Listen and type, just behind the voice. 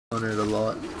On it a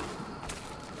lot.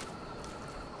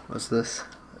 What's this?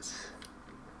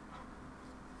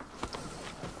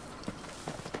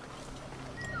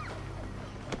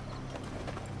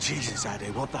 Jesus, Addy,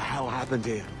 what the hell happened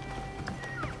here?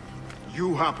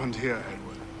 You happened here,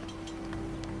 Edward.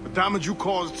 The damage you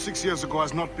caused 6 years ago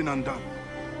has not been undone.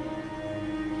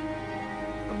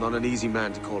 I'm not an easy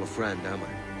man to call a friend, am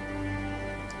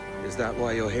I? Is that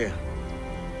why you're here?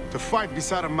 To fight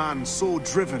beside a man so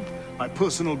driven by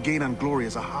personal gain and glory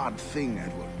is a hard thing,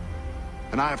 Edward.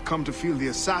 And I have come to feel the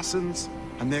assassins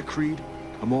and their creed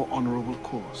a more honorable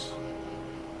course.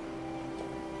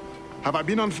 Have I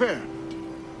been unfair?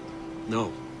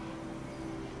 No.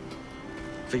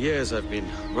 For years I've been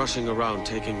rushing around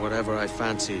taking whatever I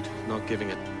fancied, not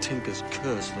giving a tinker's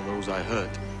curse for those I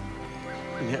hurt.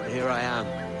 And yet here I am,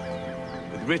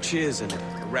 with riches and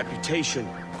a reputation,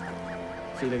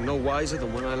 feeling no wiser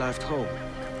than when I left home.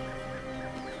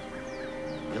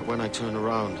 Yet when I turn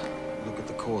around, look at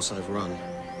the course I've run,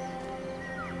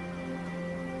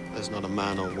 there's not a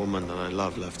man or woman that I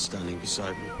love left standing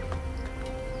beside me.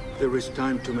 There is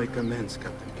time to make amends,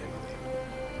 Captain Kennedy.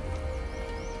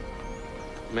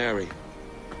 Mary.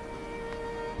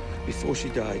 Before she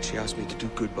died, she asked me to do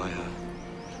good by her,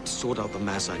 to sort out the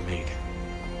mess I made.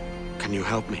 Can you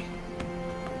help me?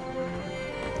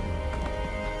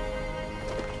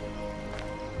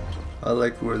 I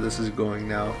like where this is going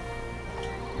now.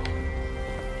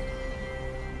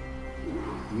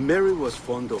 Mary was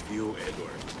fond of you, Edward.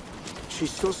 She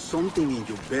saw something in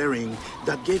your bearing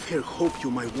that gave her hope you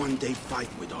might one day fight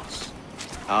with us.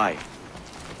 Aye.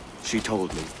 She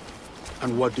told me.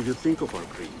 And what do you think of our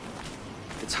creed?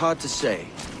 It's hard to say.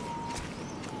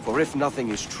 For if nothing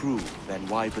is true, then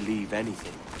why believe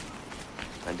anything?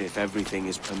 And if everything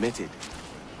is permitted,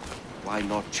 why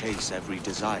not chase every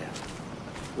desire?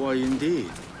 Why,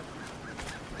 indeed.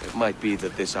 It might be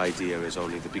that this idea is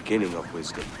only the beginning of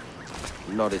wisdom,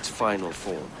 not its final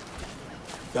form.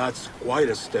 That's quite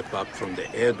a step up from the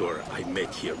Edward I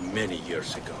met here many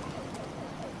years ago.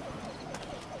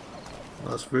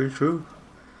 That's very true.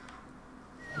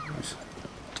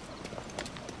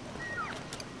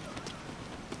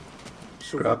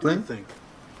 So Grappling? what do you think?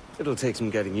 It'll take some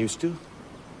getting used to.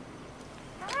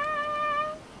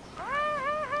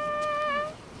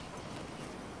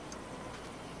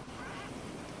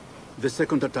 The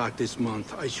second attack this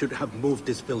month, I should have moved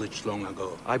this village long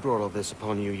ago. I brought all this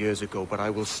upon you years ago, but I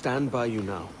will stand by you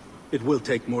now. It will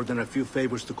take more than a few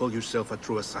favors to call yourself a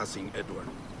true assassin, Edward.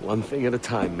 One thing at a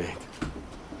time, mate.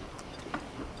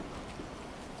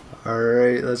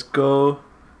 Alright, let's go.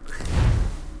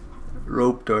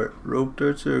 Rope dart. Rope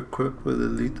darts are equipped with a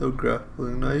lethal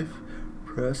grappling knife.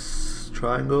 Press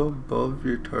triangle above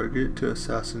your target to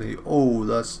assassinate. Oh,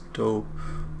 that's dope.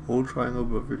 Hold triangle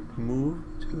above your move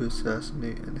to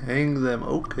assassinate and hang them.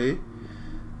 Okay.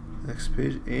 Next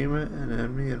page, aim at an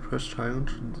enemy and press triangle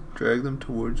to drag them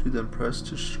towards you, then press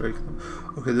to strike them.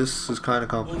 Okay, this is kind of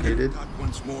complicated.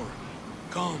 Once more.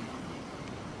 Come.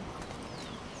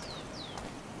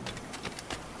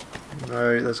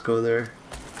 Alright, let's go there.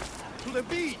 To the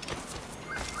beat!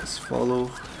 Let's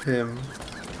follow him.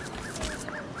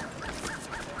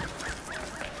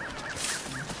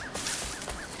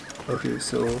 Okay,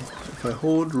 so if I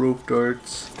hold rope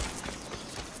darts,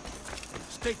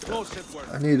 Stay close, Edward.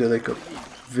 I need like a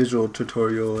visual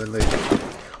tutorial and like,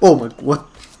 oh my, what?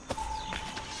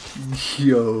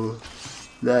 Yo,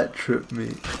 that tripped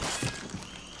me.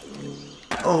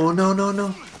 Oh no no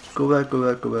no! Go back,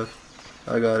 go back, go back.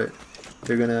 I got it.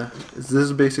 They're gonna. This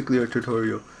is basically our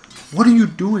tutorial. What are you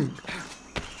doing?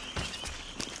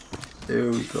 There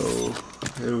we go.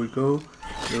 There we go.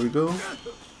 There we go.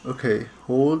 Okay,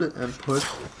 hold and push.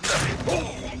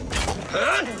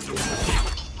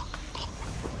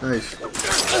 Nice.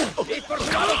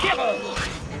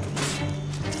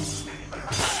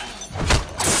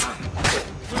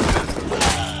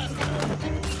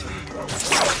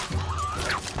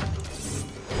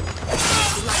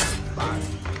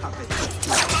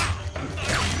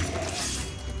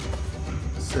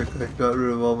 Sick, I got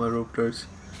rid of all my rope darts.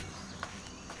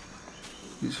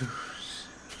 These are...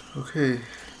 Okay.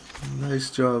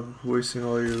 Nice job wasting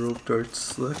all your rope darts,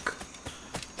 Slick.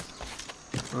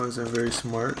 I wasn't very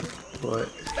smart, but...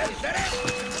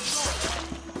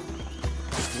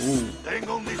 Ooh.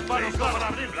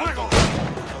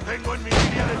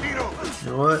 You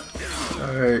know what?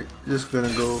 Alright, just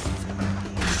gonna go.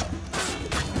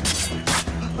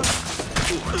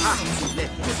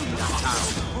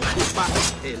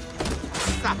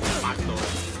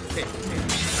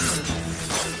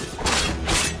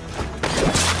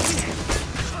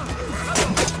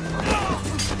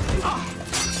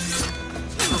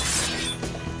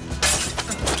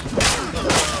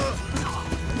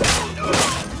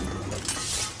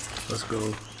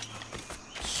 go.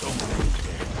 So many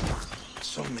dead,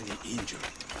 so many injured.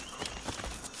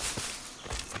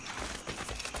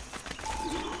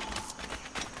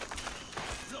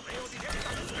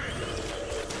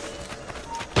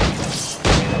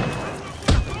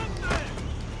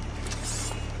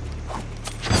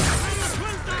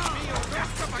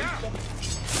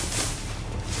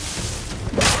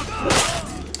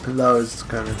 That was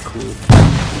kind of cool.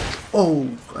 Oh,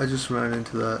 I just ran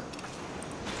into that.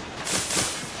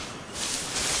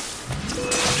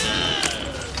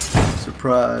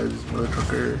 Surprise, mother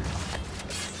trucker.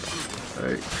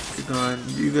 Alright, keep going.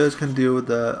 You guys can deal with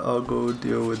that. I'll go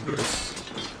deal with this.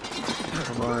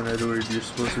 Come on, Edward, you're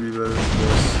supposed to be better than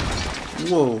this.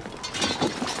 Whoa.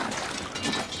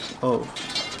 Oh.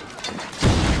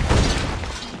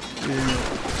 Yeah.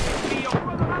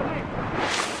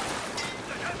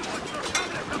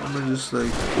 I'm gonna just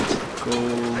like go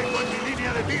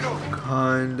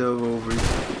kind of over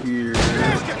here.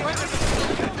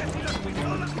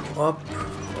 Up,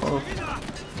 up.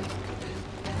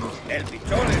 El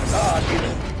pichón está aquí.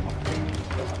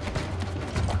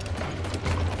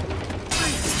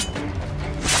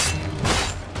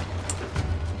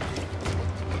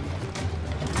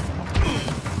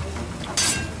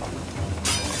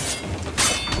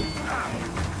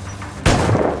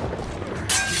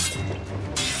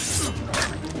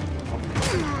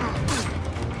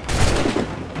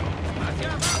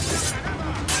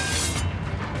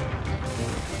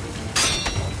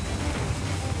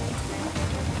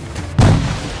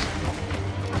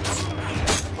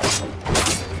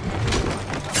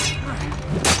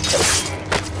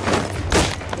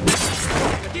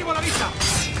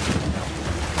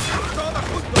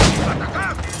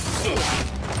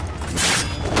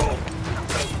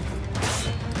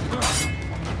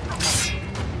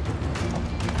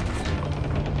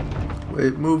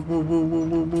 Wait, move.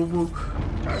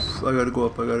 I gotta go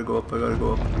up.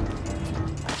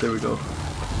 There we go.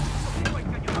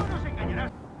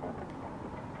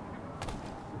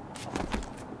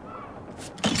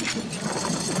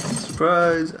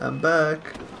 Surprise, I'm back.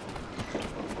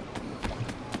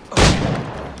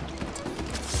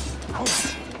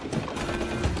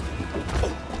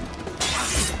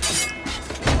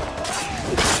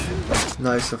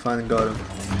 Nice, I finally got him.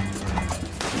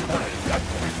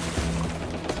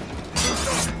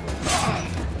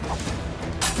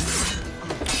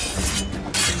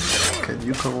 Can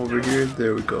you come over here?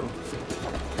 There we go.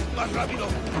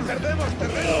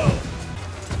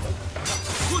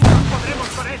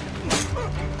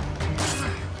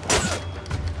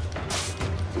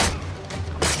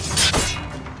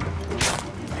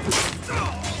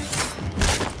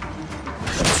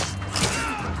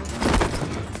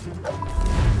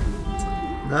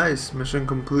 Nice, mission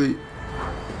complete.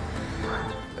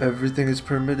 Everything is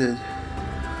permitted.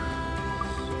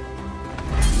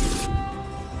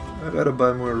 I gotta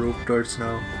buy more rope darts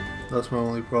now. That's my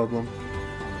only problem.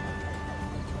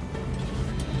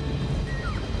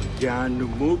 Jan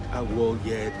Numuk Awol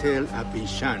Yetel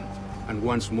Abishan. And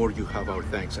once more you have our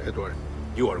thanks, Edward.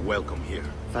 You are welcome here.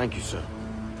 Thank you, sir.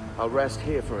 I'll rest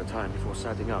here for a time before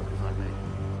setting out, if I may.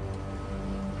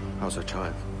 How's her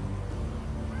child?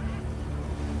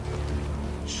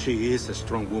 She is a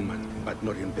strong woman, but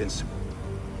not invincible.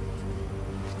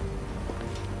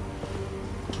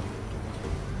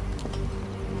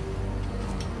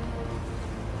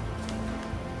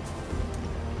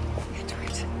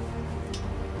 Edward.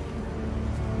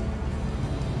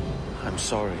 I'm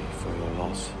sorry for your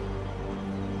loss.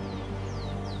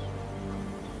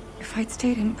 If I'd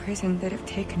stayed in prison, they'd have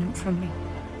taken him from me.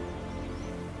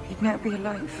 He'd now be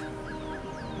alive.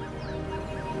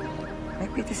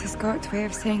 Maybe this is God's way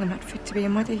of saying I'm not fit to be a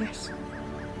mother yet.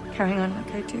 Carrying on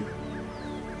like I do.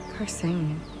 Cursing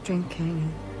and drinking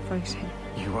and fighting.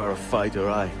 You are a fighter,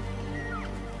 aye.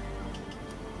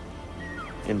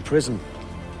 In prison,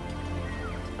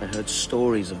 I heard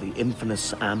stories of the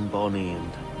infamous Anne Bonny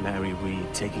and Mary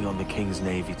Read taking on the King's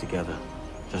Navy together.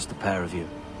 Just the pair of you.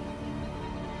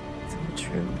 It's all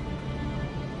true.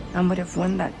 Anne would have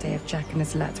won that day if Jack and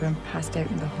his lads weren't passed out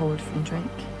in the hold from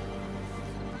drink.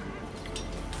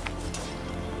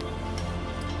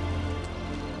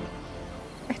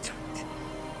 Edward.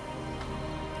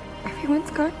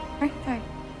 Everyone's gone, aren't they?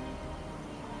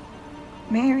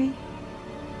 Mary,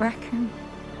 Rackham,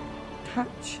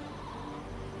 Touch,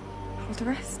 all the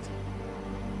rest.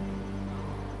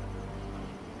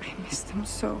 I miss them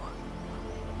so.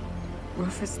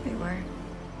 Rough as they were.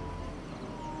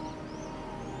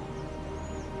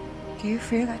 Do you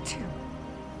feel that too?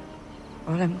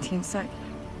 All empty inside?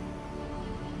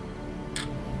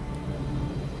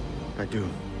 I do.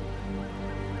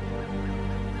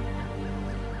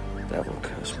 Devil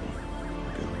curse me.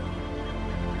 Good.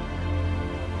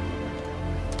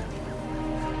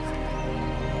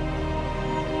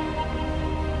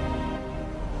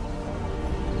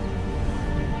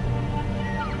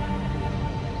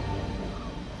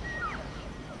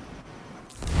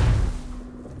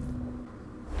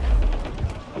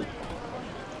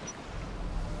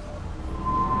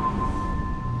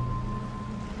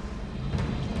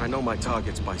 I know my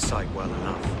targets by sight well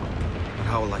enough. But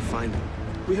how will I find them?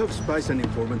 We have spies and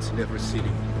informants in every city.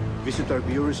 Visit our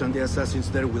bureaus and the assassins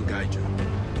there will guide you.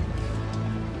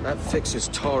 That fixes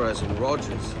Torres and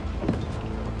Rogers.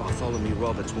 But Bartholomew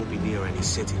Roberts won't be near any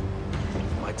city.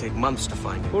 Might take months to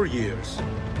find him. Or years.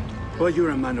 But you're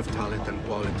a man of talent and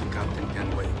quality, Captain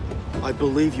Kenway. I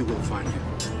believe you will find him.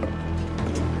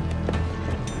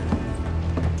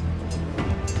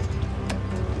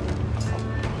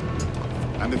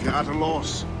 And if you're at a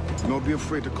loss, don't be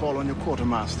afraid to call on your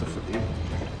quartermaster for aid.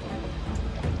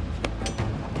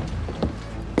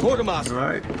 Quartermaster!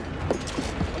 Right.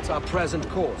 What's our present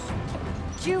course?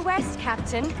 Due west,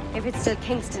 Captain. If it's still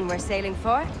Kingston we're sailing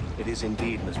for. It is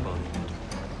indeed, Miss Bonny.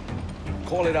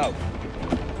 Call it out.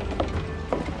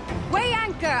 Weigh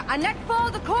anchor and let fall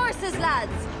the courses,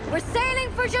 lads. We're sailing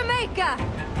for Jamaica.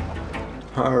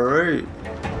 Alright.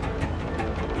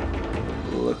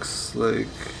 Looks like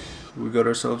we got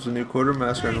ourselves a new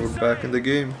quartermaster and we're back in the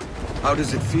game. How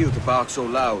does it feel to bark so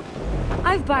loud?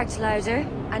 I've barked louder,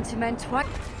 and to meant what?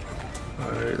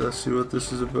 Alright, let's see what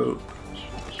this is about.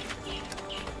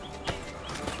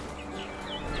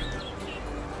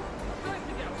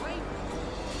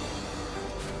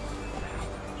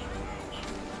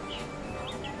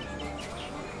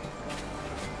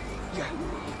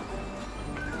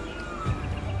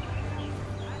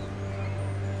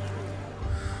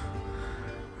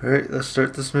 Alright, let's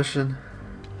start this mission.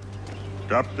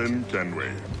 Captain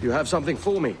Kenway, You have something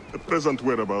for me? the present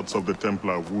whereabouts of the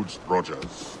Templar Woods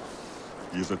Rogers.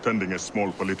 He is attending a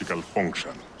small political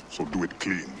function, so do it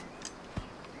clean.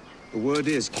 The word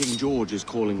is King George is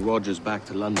calling Rogers back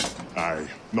to London. Aye,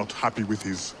 not happy with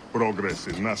his progress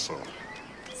in Nassau.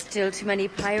 Still too many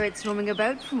pirates roaming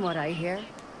about, from what I hear.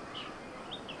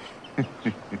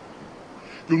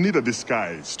 You'll need a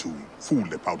disguise to fool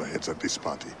the powderheads at this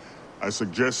party. I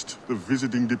suggest the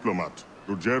visiting diplomat,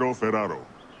 Ruggiero Ferraro.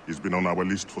 He's been on our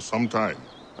list for some time.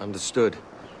 Understood.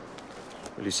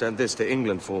 Will you send this to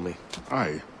England for me?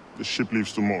 Aye, the ship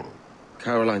leaves tomorrow.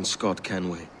 Caroline Scott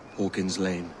Kenway, Hawkins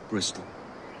Lane, Bristol.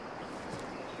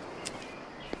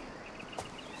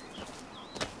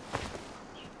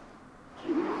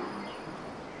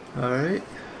 Alright.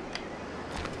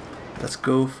 Let's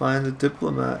go find the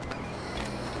diplomat.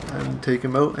 And take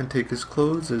him out and take his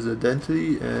clothes, his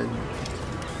identity, and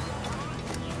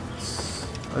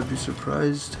I'd be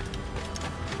surprised.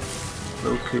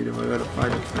 Locate him, I gotta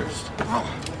find him first.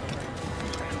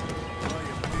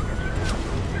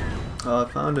 Oh, I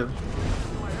found him.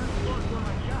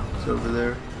 It's over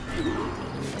there.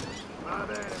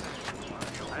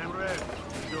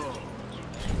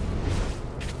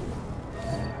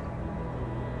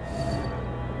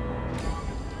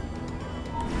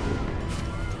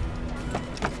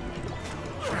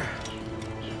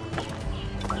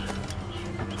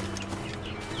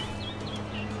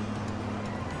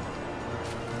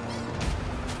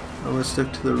 I'm gonna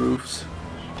stick to the roofs.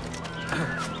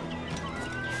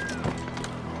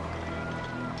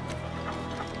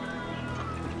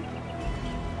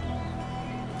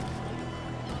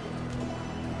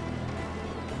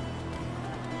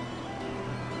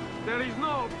 There is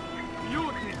no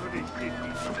beauty to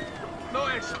this city. No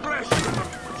expression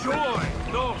of joy.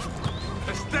 No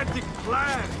aesthetic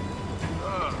plan.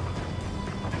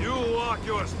 You walk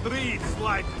your streets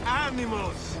like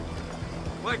animals.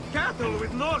 Like cattle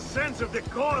with no sense of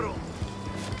decorum.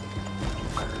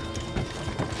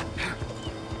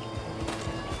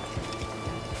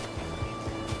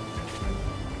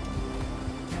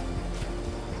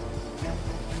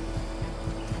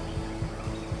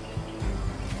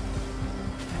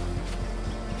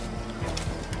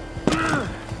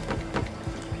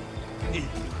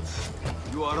 Idiots.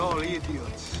 You are all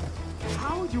idiots.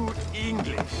 How you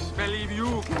English believe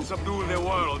you can subdue the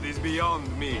world is beyond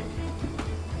me.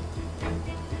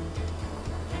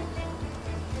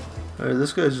 Alright,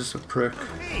 this guy's just a prick.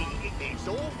 It's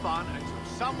all fun until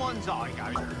someone's eye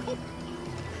goes.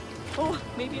 Oh,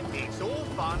 maybe It's all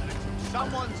fun until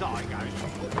someone's eye goes.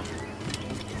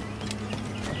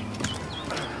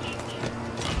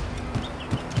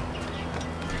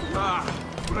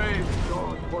 Praise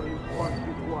God for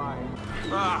imported wine.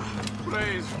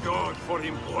 Praise God for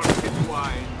imported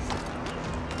wines.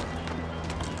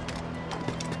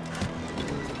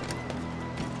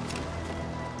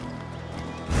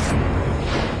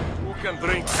 and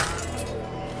drink.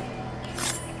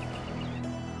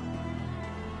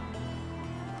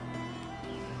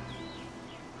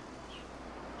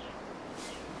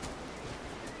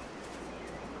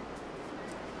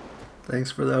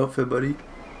 Thanks for the outfit, buddy.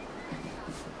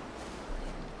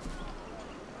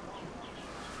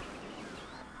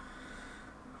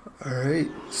 Alright,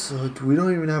 so we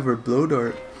don't even have our blow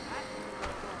dart.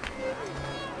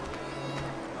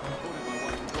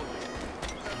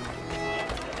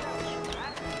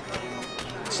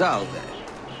 Salve.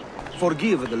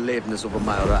 Forgive the lateness of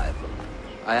my arrival.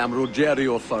 I am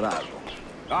Rogerio Ferraro.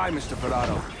 Aye, Mr.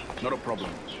 Ferraro. Not a problem.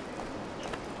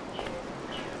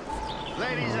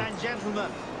 Ladies and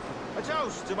gentlemen, a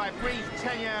toast to my brief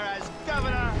tenure as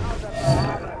governor of the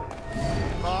Bahamas.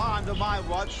 For under my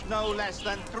watch, no less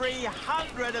than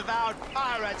 300 avowed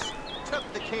pirates took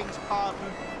the king's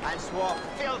pardon and swore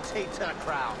fealty to the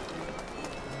crown.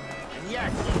 And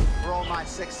yet, for all my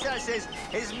successes,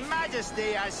 His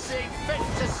Majesty has seen fit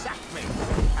to sack me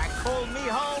and call me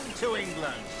home to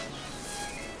England.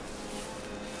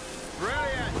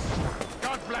 Brilliant!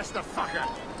 God bless the fucker!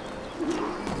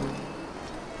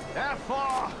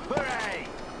 Therefore, hooray!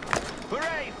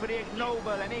 Hooray for the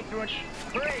ignoble and ignorant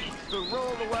prigs who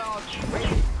rule the world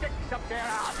with sticks up their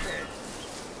asses!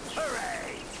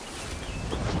 Hooray!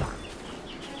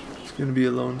 It's gonna be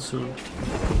alone soon.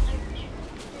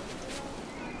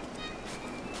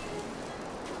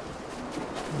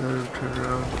 Let him turn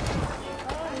around.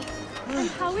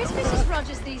 How is Mrs.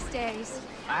 Rogers these days?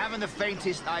 I haven't the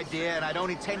faintest idea, and I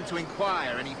don't intend to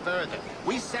inquire any further.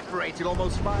 We separated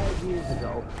almost 5 years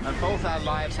ago, and both our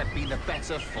lives have been the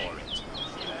better for it.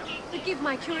 Forgive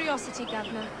my curiosity,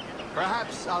 Governor.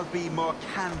 Perhaps I'll be more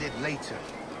candid later,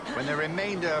 when the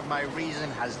remainder of my reason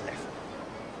has left.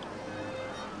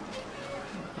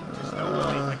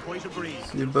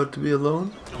 Is he about to be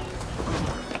alone?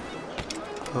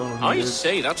 Oh, I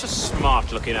say, that's a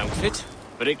smart-looking outfit,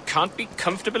 but it can't be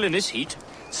comfortable in this heat.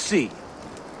 See,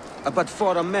 but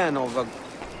for a man of a...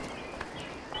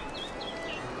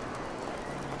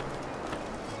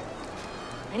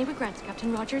 Any regrets,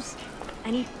 Captain Rogers?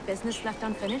 Any business left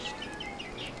unfinished?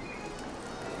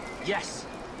 Yes.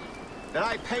 That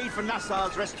I paid for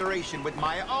Nassau's restoration with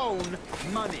my own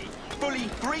money. Fully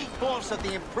 3/4 of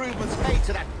the improvements made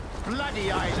to that bloody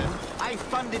island, I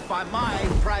funded by my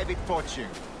private fortune.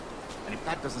 And if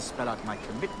that doesn't spell out my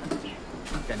commitment,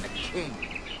 then the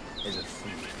king is a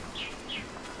fool.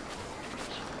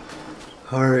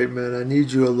 Alright, man, I need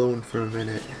you alone for a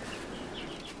minute.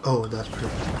 Oh, that's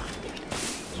perfect.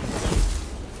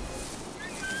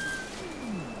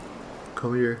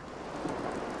 Come here.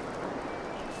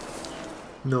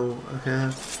 No, I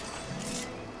can't.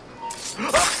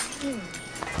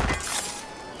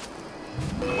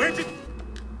 Where did...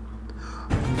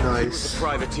 Nice. A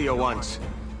privateer once.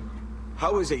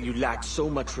 How is it you lack so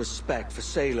much respect for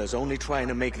sailors only trying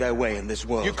to make their way in this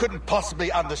world? You couldn't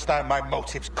possibly understand my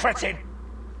motives, cretin!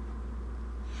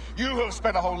 You have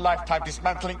spent a whole lifetime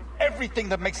dismantling everything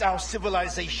that makes our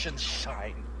civilization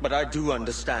shine. But I do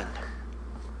understand.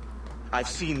 I've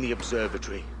seen the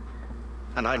observatory,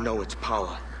 and I know its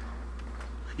power.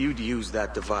 You'd use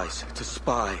that device to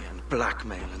spy and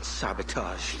blackmail and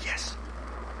sabotage. Yes.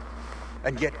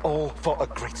 And yet all for a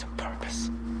greater purpose.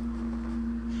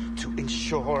 To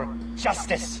ensure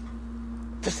justice.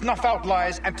 To snuff out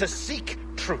lies and to seek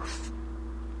truth.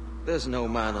 There's no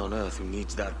man on Earth who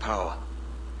needs that power.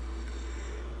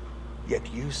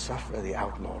 Yet you suffer the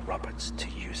outlaw Roberts to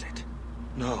use it.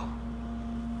 No.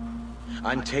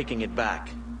 I'm taking it back.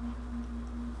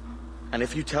 And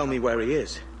if you tell me where he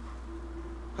is,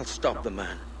 I'll stop the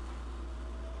man.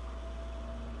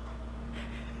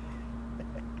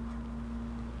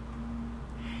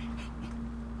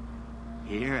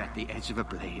 Here at the edge of a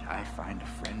blade, I find a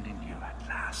friend in you at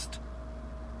last.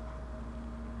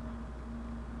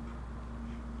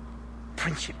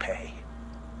 Principe,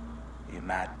 you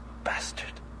mad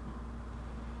bastard.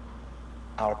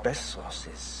 Our best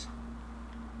sources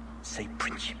say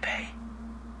Principe.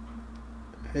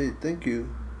 Hey, thank you.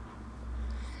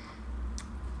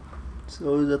 It's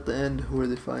always at the end where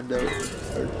they find out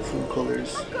our true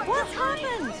colors. What's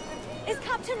happened? Is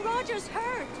Captain Rogers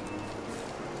hurt?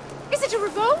 Is it a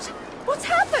revolt? What's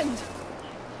happened?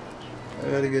 I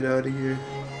gotta get out of here.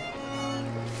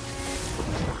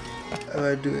 I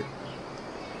gotta do it.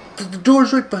 The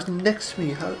door's right back next to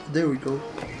me. How? There we go.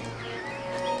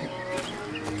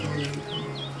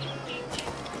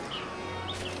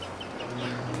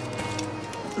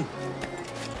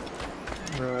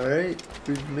 Alright,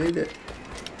 we've made it.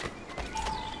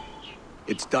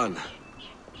 It's done.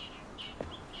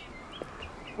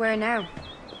 Where now?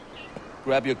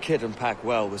 Grab your kit and pack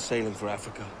well. We're sailing for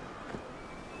Africa.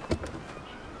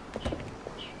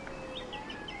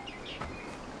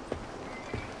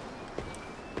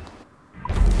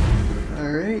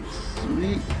 Alright,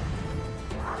 sweet.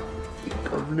 The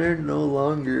governor no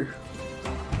longer